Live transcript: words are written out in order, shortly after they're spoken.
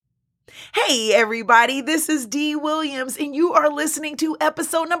Hey, everybody, this is Dee Williams, and you are listening to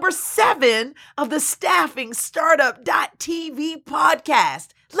episode number 7 of the Staffing Startup.tv podcast.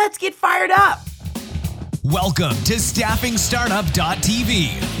 Let's get fired up. Welcome to Staffing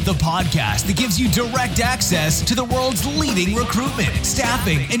Startup.tv, the podcast that gives you direct access to the world's leading recruitment,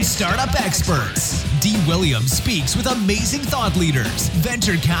 staffing, and startup experts. Dee Williams speaks with amazing thought leaders,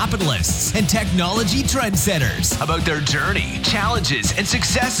 venture capitalists, and technology trendsetters about their journey, challenges, and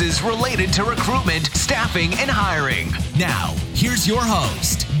successes related to recruitment, staffing, and hiring. Now, here's your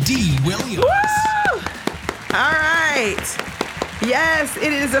host, Dee Williams. Woo! All right. Yes,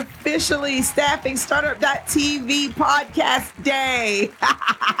 it is officially Staffing Startup.tv podcast day.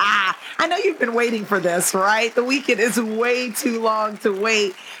 I know you've been waiting for this, right? The weekend is way too long to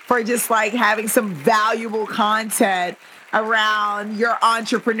wait for just like having some valuable content around your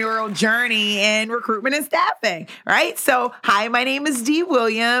entrepreneurial journey in recruitment and staffing, right? So, hi, my name is Dee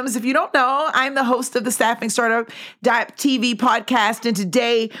Williams. If you don't know, I'm the host of the Staffing Startup.tv podcast, and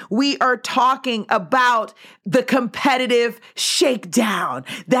today we are talking about the competitive shakedown.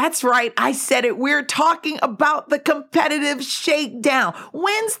 That's right, I said it. We're talking about the competitive shakedown.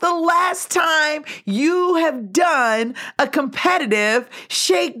 When's the last time you have done a competitive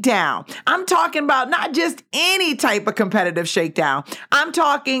shakedown? I'm talking about not just any type of competitive shakedown. I'm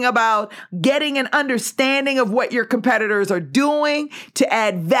talking about getting an understanding of what your competitors are doing to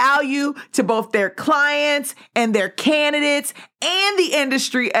add value to both their clients and their candidates and the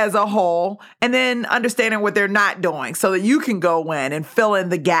industry as a whole, and then understanding what they're not doing so that you can go in and fill in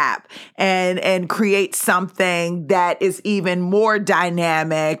the gap and create something that is even more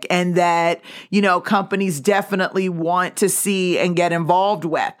dynamic and that, companies definitely want to see and get involved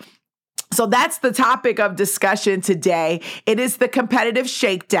with. So that's the topic of discussion today. It is the competitive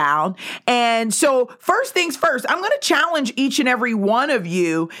shakedown. And so first things first, I'm going to challenge each and every one of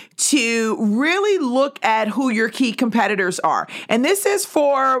you to really look at who your key competitors are. And this is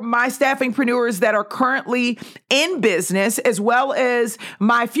for my staffingpreneurs that are currently in business, as well as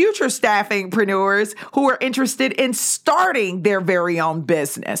my future staffingpreneurs who are interested in starting their very own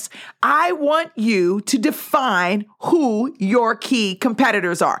business. I want you to define who your key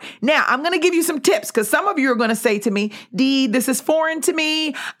competitors are. Now, I'm going to give you some tips because some of you are going to say to me, Dee, this is foreign to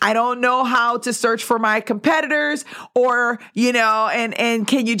me. I don't know how to search for my competitors or, and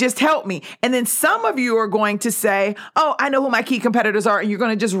can you just help me? And then some of you are going to say, oh, I know who my key competitors are. And you're going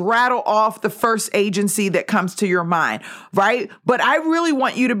to just rattle off the first agency that comes to your mind, right? But I really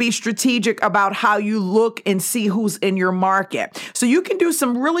want you to be strategic about how you look and see who's in your market. So you can do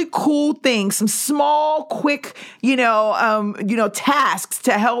some really cool things, some small, quick, tasks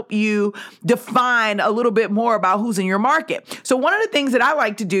to help you define a little bit more about who's in your market. So one of the things that I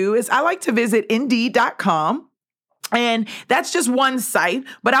like to do is I like to visit Indeed.com. And that's just one site,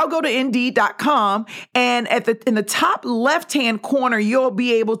 but I'll go to Indeed.com and in the top left-hand corner, you'll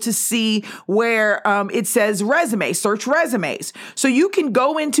be able to see where it says resume, search resumes. So you can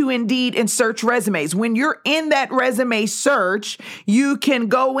go into Indeed and search resumes. When you're in that resume search, you can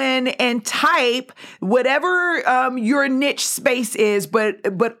go in and type whatever your niche space is,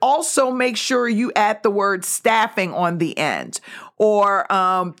 but also make sure you add the word staffing on the end, or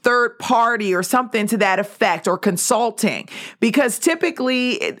third party or something to that effect, or consulting. Because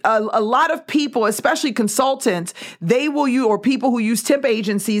typically a lot of people, especially consultants, they'll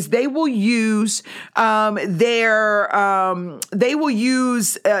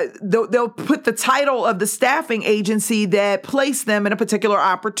put the title of the staffing agency that placed them in a particular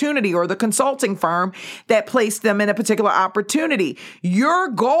opportunity, or the consulting firm that placed them in a particular opportunity. Your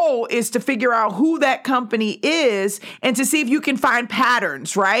goal is to figure out who that company is and to see if you can find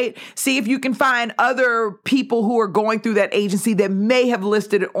patterns, right? See if you can find other people who are going through that agency that may have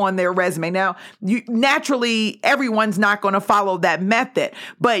listed it on their resume. Now, naturally, everyone's not going to follow that method,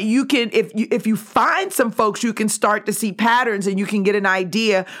 but you can, if you find some folks, you can start to see patterns and you can get an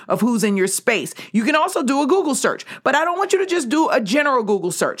idea of who's in your space. You can also do a Google search, but I don't want you to just do a general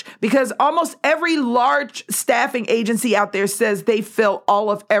Google search, because almost every large staffing agency out there says they fill all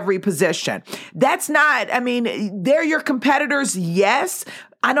of every position. That's not, they're your competitors, yes.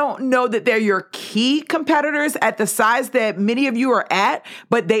 I don't know that they're your key competitors at the size that many of you are at,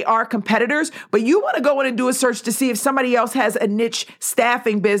 but they are competitors. But you want to go in and do a search to see if somebody else has a niche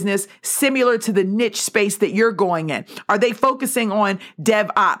staffing business similar to the niche space that you're going in. Are they focusing on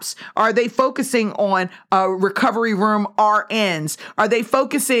DevOps? Are they focusing on recovery room RNs? Are they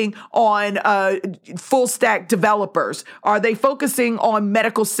focusing on full stack developers? Are they focusing on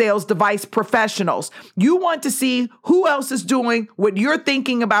medical sales device professionals? You want to see who else is doing what you're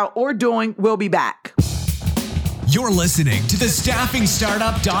thinking about or doing. We'll be back. You're listening to the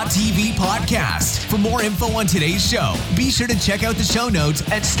StaffingStartup.tv podcast. For more info on today's show, be sure to check out the show notes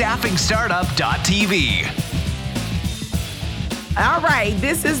at StaffingStartup.tv. All right,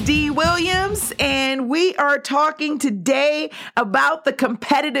 this is Dee Williams, and we are talking today about the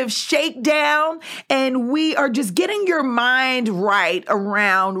competitive shakedown, and we are just getting your mind right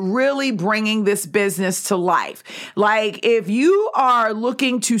around really bringing this business to life. Like, if you are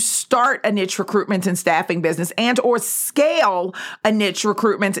looking to start a niche recruitment and staffing business and or scale a niche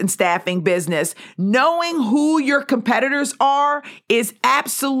recruitment and staffing business, knowing who your competitors are is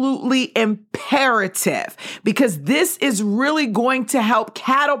absolutely imperative, because this is really going to help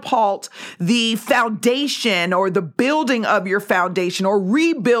catapult the foundation or the building of your foundation or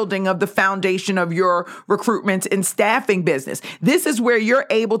rebuilding of the foundation of your recruitment and staffing business. This is where you're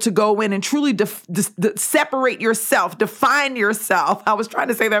able to go in and truly separate yourself, define yourself. I was trying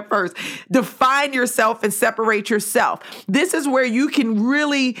to say that first. Define yourself and separate yourself. This is where you can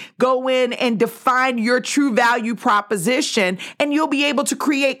really go in and define your true value proposition, and you'll be able to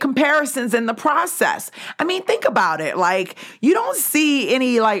create comparisons in the process. I mean, think about it. Like, you don't see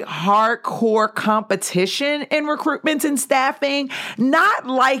any like hardcore competition in recruitment and staffing, not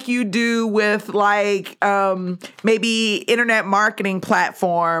like you do with like maybe internet marketing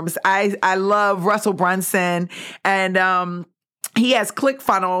platforms. I love Russell Brunson, and he has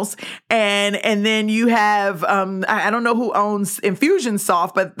ClickFunnels, and then you have I don't know who owns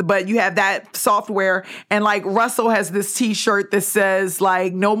Infusionsoft, but you have that software, and like Russell has this T-shirt that says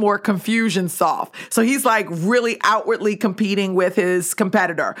like "No more Confusionsoft." So he's like really outwardly competing with his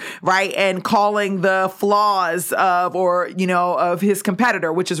competitor, right, and calling the flaws of his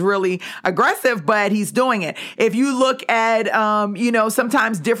competitor, which is really aggressive, but he's doing it. If you look at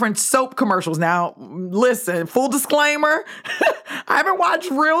sometimes different soap commercials. Now, listen, full disclaimer. I haven't watched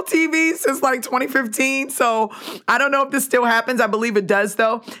real TV since like 2015, so I don't know if this still happens. I believe it does,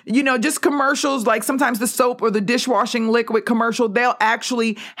 though. Just commercials, like sometimes the soap or the dishwashing liquid commercial, they'll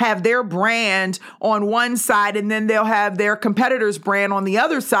actually have their brand on one side, and then they'll have their competitor's brand on the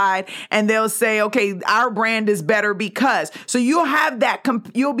other side, and they'll say, okay, our brand is better because. So you'll have that,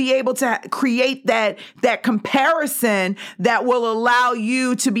 you'll be able to create that comparison that will allow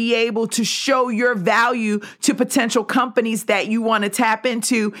you to be able to show your value to potential companies that you want to tap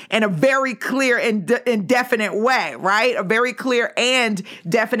into in a very clear and definite way, right? A very clear and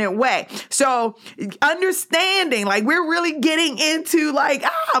definite way. So understanding, like, we're really getting into like,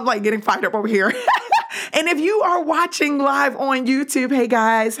 I'm like getting fired up over here. And if you are watching live on YouTube, hey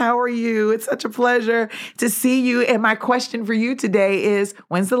guys, how are you? It's such a pleasure to see you. And my question for you today is,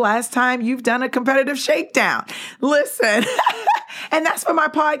 when's the last time you've done a competitive shakedown? Listen, and that's for my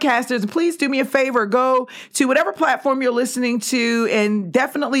podcasters. Please do me a favor. Go to whatever platform you're listening to and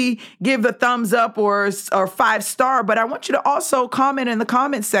definitely give a thumbs up or 5-star. But I want you to also comment in the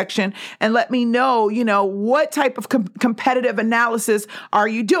comment section and let me know, what type of competitive analysis are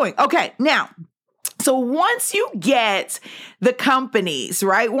you doing? Okay, now, so once you get the companies,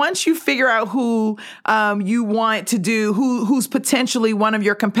 right? Once you figure out who you want to do, who's potentially one of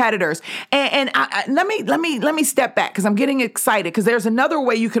your competitors, and let me step back because I'm getting excited, because there's another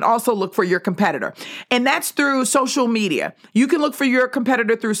way you can also look for your competitor, and that's through social media. You can look for your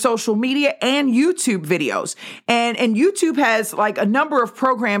competitor through social media and YouTube videos, and YouTube has like a number of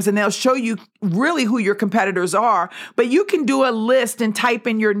programs, and they'll show you really who your competitors are. But you can do a list and type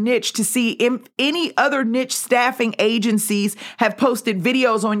in your niche to see if any other niche staffing agencies have posted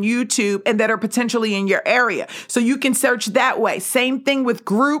videos on YouTube and that are potentially in your area. So you can search that way. Same thing with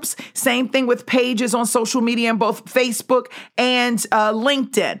groups, same thing with pages on social media in both Facebook and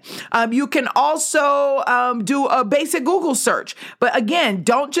LinkedIn. You can also do a basic Google search. But again,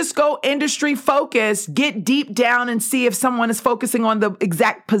 don't just go industry focused. Get deep down and see if someone is focusing on the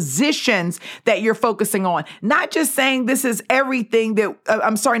exact positions that you're focusing on. Not just saying this is everything that,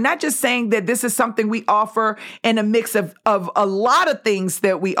 not just saying that this is something we offer in a mix of a lot of things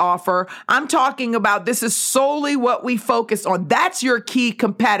that we offer. I'm talking about this is solely what we focus on. That's your key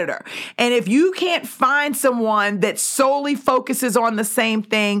competitor. And if you can't find someone that solely focuses on the same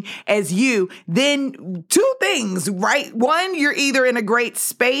thing as you, then two things, right? One, you're either in a great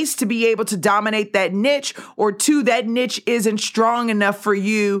space to be able to dominate that niche, or two, that niche isn't strong enough for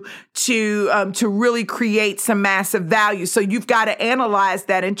you to really create some massive value. So you've got to analyze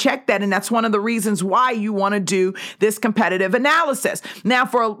that and check that. And that's one of the reasons reasons why you want to do this competitive analysis. Now,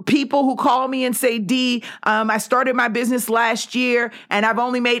 for people who call me and say, D, I started my business last year and I've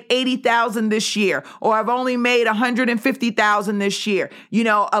only made 80,000 this year, or I've only made 150,000 this year.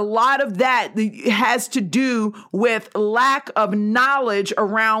 A lot of that has to do with lack of knowledge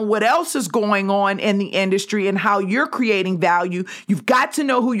around what else is going on in the industry and how you're creating value. You've got to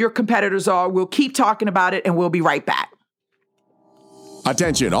know who your competitors are. We'll keep talking about it and we'll be right back.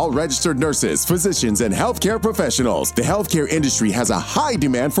 Attention, all registered nurses, physicians, and healthcare professionals. The healthcare industry has a high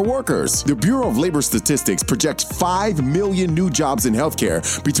demand for workers. The Bureau of Labor Statistics projects 5 million new jobs in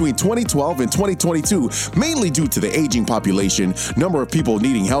healthcare between 2012 and 2022, mainly due to the aging population, number of people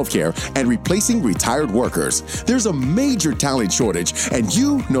needing healthcare, and replacing retired workers. There's a major talent shortage, and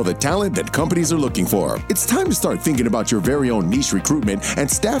you know the talent that companies are looking for. It's time to start thinking about your very own niche recruitment and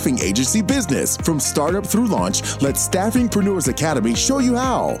staffing agency business. From startup through launch, let Staffingpreneurs Academy show you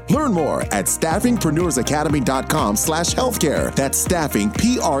how. Learn more at staffingpreneursacademy.com/healthcare. That's staffing,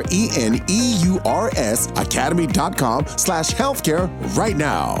 PRENEURS academy.com/healthcare right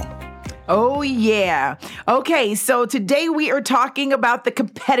now. Oh, yeah. Okay, so today we are talking about the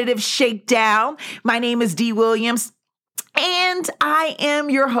competitive shakedown. My name is Dee Williams. And I am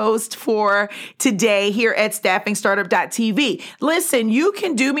your host for today here at staffingstartup.tv. Listen, you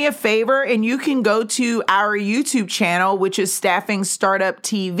can do me a favor and you can go to our YouTube channel, which is Staffing Startup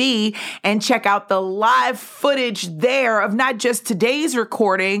TV, and check out the live footage there of not just today's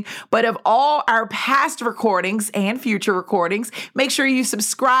recording, but of all our past recordings and future recordings. Make sure you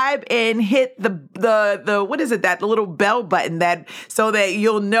subscribe and hit the what is it, that little bell button so that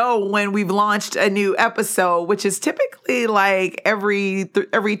you'll know when we've launched a new episode, which is typically like every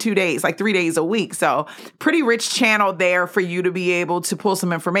 2 days, like 3 days a week. So pretty rich channel there for you to be able to pull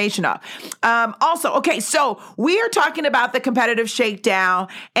some information up. So we are talking about the competitive shakedown,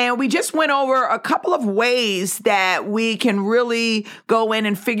 and we just went over a couple of ways that we can really go in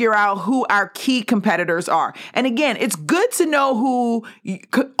and figure out who our key competitors are. And again, it's good to know who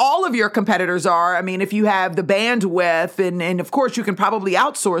all of your competitors are. I mean, if you have the bandwidth, and of course you can probably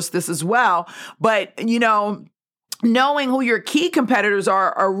outsource this as well, but knowing who your key competitors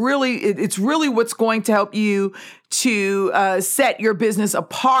are really, it's really what's going to help you to set your business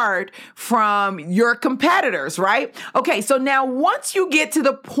apart from your competitors, right? Okay, so now once you get to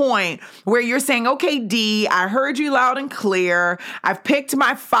the point where you're saying, okay, D, I heard you loud and clear. I've picked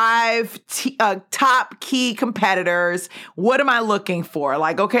my 5 top key competitors. What am I looking for?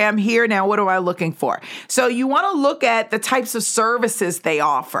 Like, okay, I'm here now. What am I looking for? So you want to look at the types of services they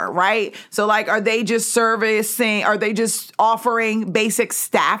offer, right? So like, are they just offering basic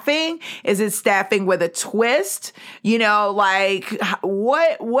staffing? Is it staffing with a twist? What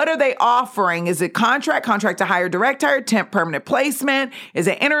are they offering? Is it contract to hire, direct hire, temp, permanent placement? Is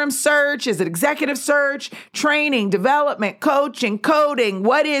it interim search? Is it executive search? Training, development, coaching, coding?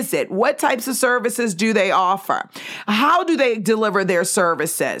 What is it? What types of services do they offer? How do they deliver their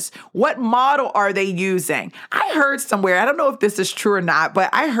services? What model are they using? I heard somewhere, I don't know if this is true or not, but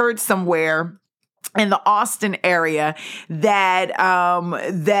I heard somewhere in the Austin area that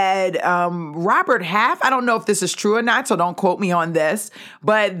Robert Half, I don't know if this is true or not, so don't quote me on this,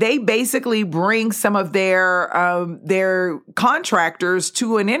 but they basically bring some of their contractors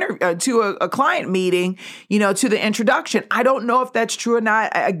to a client meeting, to the introduction. I don't know if that's true or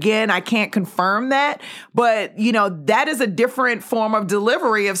not. Again, I can't confirm that, but that is a different form of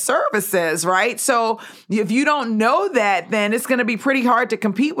delivery of services, right? So if you don't know that, then it's going to be pretty hard to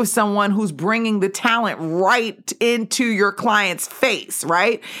compete with someone who's bringing the talent right into your client's face,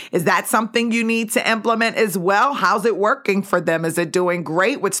 right? Is that something you need to implement as well? How's it working for them? Is it doing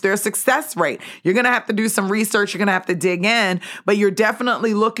great? What's their success rate? You're going to have to do some research. You're going to have to dig in, but you're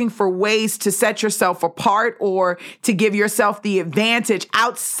definitely looking for ways to set yourself apart or to give yourself the advantage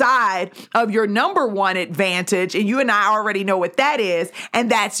outside of your number one advantage. And you and I already know what that is. And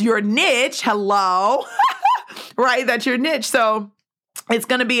that's your niche. Hello, right? That's your niche. So it's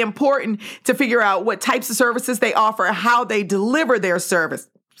going to be important to figure out what types of services they offer, how they deliver their services.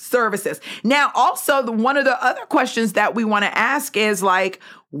 Now, also, one of the other questions that we want to ask is like,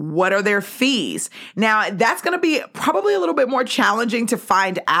 what are their fees? Now, that's going to be probably a little bit more challenging to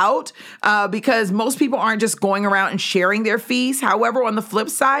find out because most people aren't just going around and sharing their fees. However, on the flip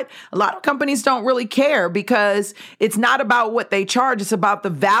side, a lot of companies don't really care because it's not about what they charge. It's about the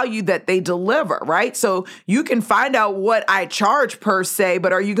value that they deliver, right? So you can find out what I charge per se,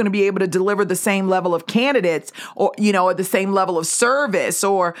 but are you going to be able to deliver the same level of candidates or, the same level of service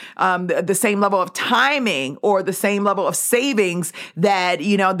or the same level of timing or the same level of savings that,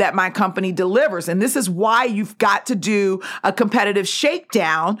 that my company delivers. And this is why you've got to do a competitive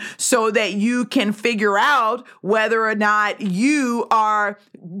shakedown so that you can figure out whether or not you are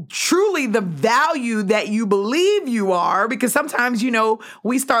truly the value that you believe you are. Because sometimes,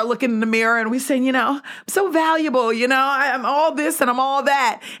 we start looking in the mirror and we say, I'm so valuable, I'm all this and I'm all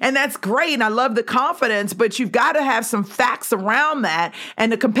that. And that's great. And I love the confidence, but you've got to have some facts around that.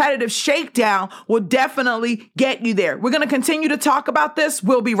 And the competitive shakedown will definitely get you there. We're going to continue to talk about this.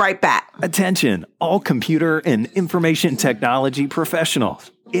 We'll be right back. Attention, all computer and information technology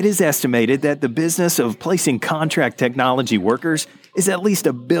professionals. It is estimated that the business of placing contract technology workers is at least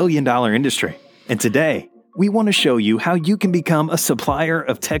 $1 billion industry. And today, we want to show you how you can become a supplier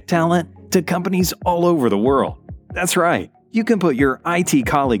of tech talent to companies all over the world. That's right. You can put your IT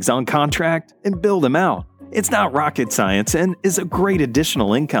colleagues on contract and build them out. It's not rocket science and is a great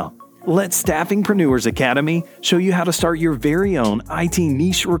additional income. Let Staffingpreneurs Academy show you how to start your very own IT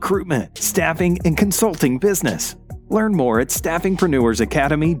niche recruitment, staffing, and consulting business. Learn more at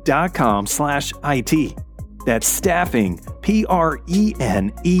staffingpreneursacademy.com/IT. That's staffing, PRENEURS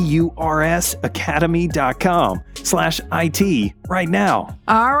academy.com/IT right now.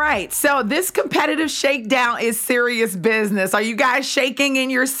 All right. So this competitive shakedown is serious business. Are you guys shaking in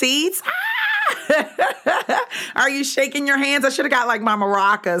your seats? Are you shaking your hands? I should have got like my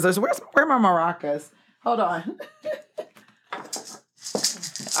maracas. Where are my maracas? Hold on.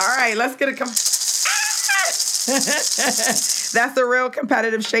 All right, let's get a That's the real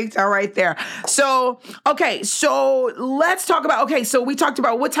competitive shakedown right there. So let's talk about, so we talked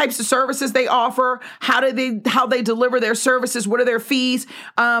about what types of services they offer, how they deliver their services, what are their fees,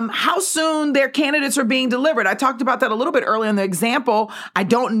 how soon their candidates are being delivered. I talked about that a little bit earlier in the example. I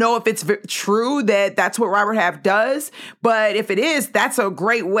don't know if it's true that that's what Robert Half does, but if it is, that's a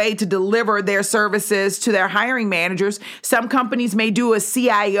great way to deliver their services to their hiring managers. Some companies may do a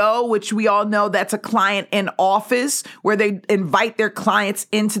CIO, which we all know that's a client in office, where they invite their clients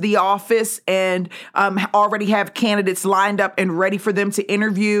into the office and already have candidates lined up and ready for them to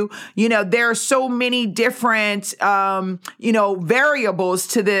interview. There are so many different, variables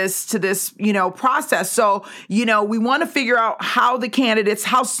to this, process. So, we want to figure out how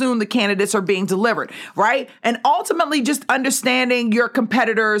soon the candidates are being delivered, right? And ultimately just understanding your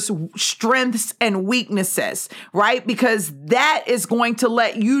competitors' strengths and weaknesses, right? Because that is going to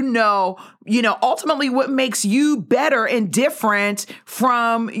let you know, ultimately what makes you better and different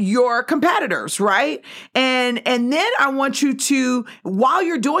from your competitors, right? And then I want you to, while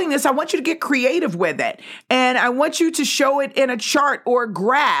you're doing this, I want you to get creative with it. And I want you to show it in a chart or a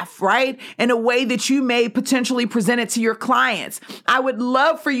graph, right? In a way that you may potentially present it to your clients. I would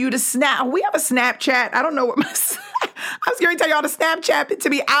love for you to we have a Snapchat. I don't know what I was going to tell y'all to Snapchat it to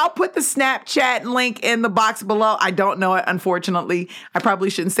me. I'll put the Snapchat link in the box below. I don't know it, unfortunately. I probably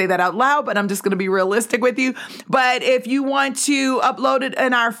shouldn't say that out loud, but I'm just going to be realistic with you. But if you want to upload it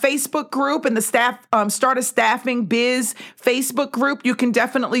in our Facebook group, in the Start a Staffing Biz Facebook group, you can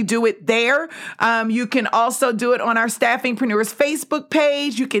definitely do it there. You can also do it on our Staffingpreneurs Facebook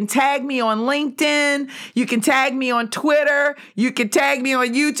page. You can tag me on LinkedIn. You can tag me on Twitter. You can tag me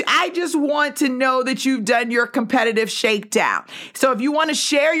on YouTube. I just want to know that you've done your competitive shakedown. So if you want to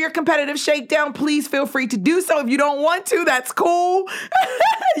share your competitive shakedown, please feel free to do so. If you don't want to, that's cool.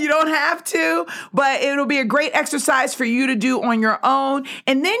 You don't have to, but it'll be a great exercise for you to do on your own.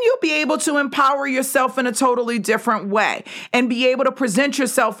 And then you'll be able to empower yourself in a totally different way and be able to present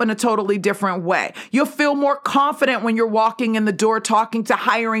yourself in a totally different way. You'll feel more confident when you're walking in the door, talking to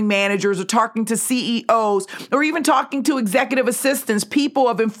hiring managers or talking to CEOs or even talking to executive assistants, people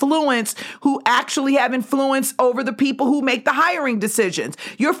of influence who actually have influence over the people who make the hiring decisions.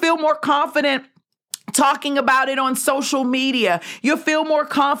 You'll feel more confident talking about it on social media. You'll feel more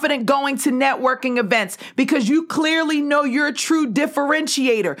confident going to networking events because you clearly know you're a true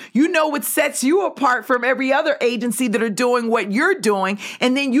differentiator. You know what sets you apart from every other agency that are doing what you're doing.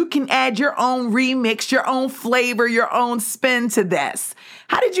 And then you can add your own remix, your own flavor, your own spin to this.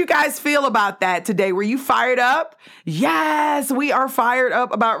 How did you guys feel about that today? Were you fired up? Yes, we are fired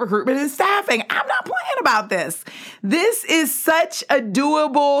up about recruitment and staffing. I'm not playing about this. This is such a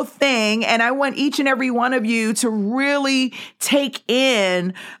doable thing. And I want each and every one of you to really take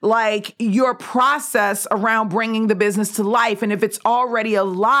in like your process around bringing the business to life. And if it's already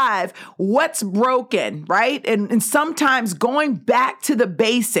alive, what's broken, right? And sometimes going back to the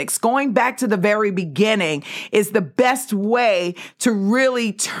basics, going back to the very beginning is the best way to really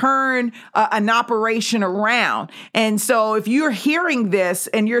really turn an operation around. And so if you're hearing this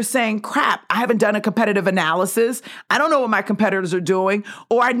and you're saying, crap, I haven't done a competitive analysis, I don't know what my competitors are doing,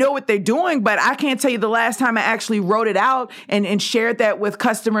 or I know what they're doing, but I can't tell you the last time I actually wrote it out and shared that with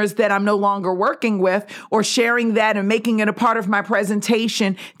customers that I'm no longer working with, or sharing that and making it a part of my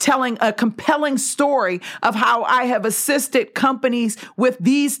presentation, telling a compelling story of how I have assisted companies with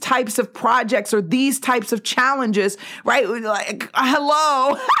these types of projects or these types of challenges, right? Like,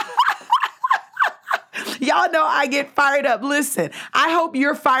 hello. Y'all know I get fired up. Listen, I hope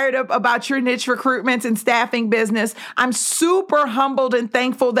you're fired up about your niche recruitment and staffing business. I'm super humbled and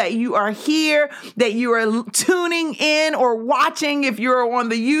thankful that you are here, that you are tuning in or watching if you're on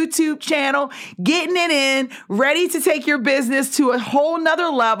the YouTube channel, getting it in, ready to take your business to a whole nother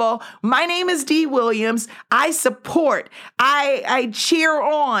level. My name is Dee Williams. I support, I cheer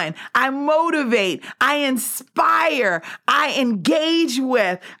on, I motivate, I inspire, I engage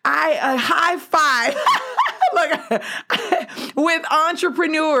with, I high five. Look, with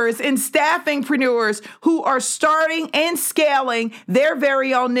entrepreneurs and staffingpreneurs who are starting and scaling their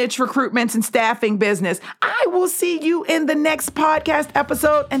very own niche recruitment and staffing business. I will see you in the next podcast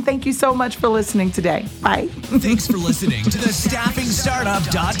episode, and thank you so much for listening today. Bye. Thanks for listening to the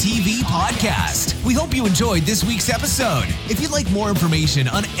StaffingStartup.tv podcast. We hope you enjoyed this week's episode. If you'd like more information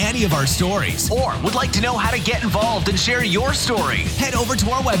on any of our stories, or would like to know how to get involved and share your story, head over to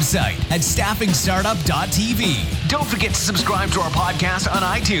our website at StaffingStartup.tv. Don't forget to subscribe to our podcast on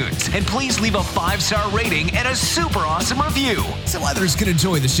iTunes, and please leave a 5-star rating and a super awesome review so others can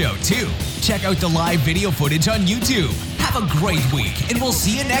enjoy the show too. Check out the live video footage on YouTube. Have a great week, and we'll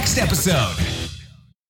see you next episode.